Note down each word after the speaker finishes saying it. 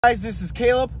Guys, this is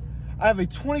Caleb. I have a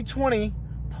 2020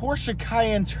 Porsche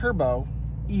Cayenne Turbo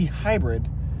E-Hybrid.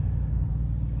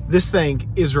 This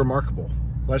thing is remarkable.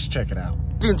 Let's check it out.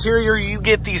 The interior, you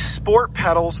get these sport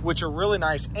pedals, which are really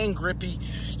nice and grippy.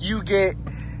 You get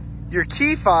your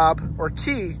key fob or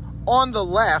key on the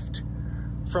left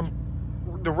from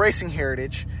the Racing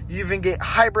Heritage. You even get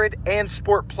hybrid and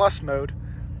sport plus mode,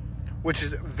 which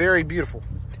is very beautiful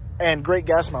and great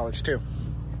gas mileage too.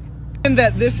 And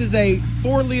that this is a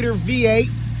 4-liter V8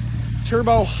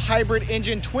 turbo hybrid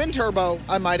engine, twin turbo,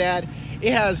 I might add.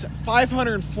 It has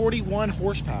 541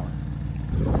 horsepower.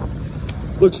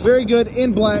 Looks very good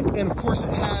in black, and of course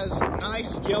it has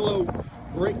nice yellow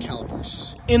brake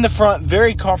calipers. In the front,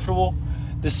 very comfortable.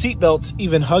 The seat belts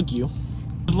even hug you.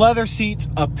 Leather seats,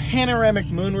 a panoramic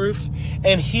moonroof,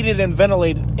 and heated and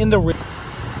ventilated in the rear.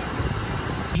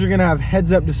 You're gonna have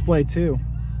heads-up display too.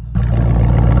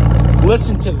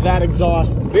 Listen to that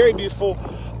exhaust, very beautiful.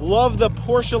 Love the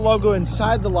Porsche logo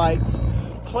inside the lights.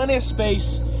 Plenty of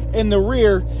space in the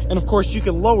rear, and of course you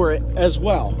can lower it as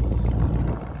well.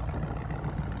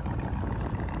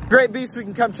 Great beast we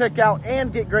can come check out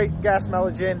and get great gas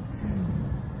mileage in.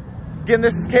 Again,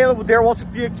 this is Caleb with Darrell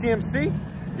Waltrip Buick GMC,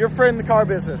 your friend in the car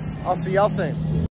business. I'll see y'all soon.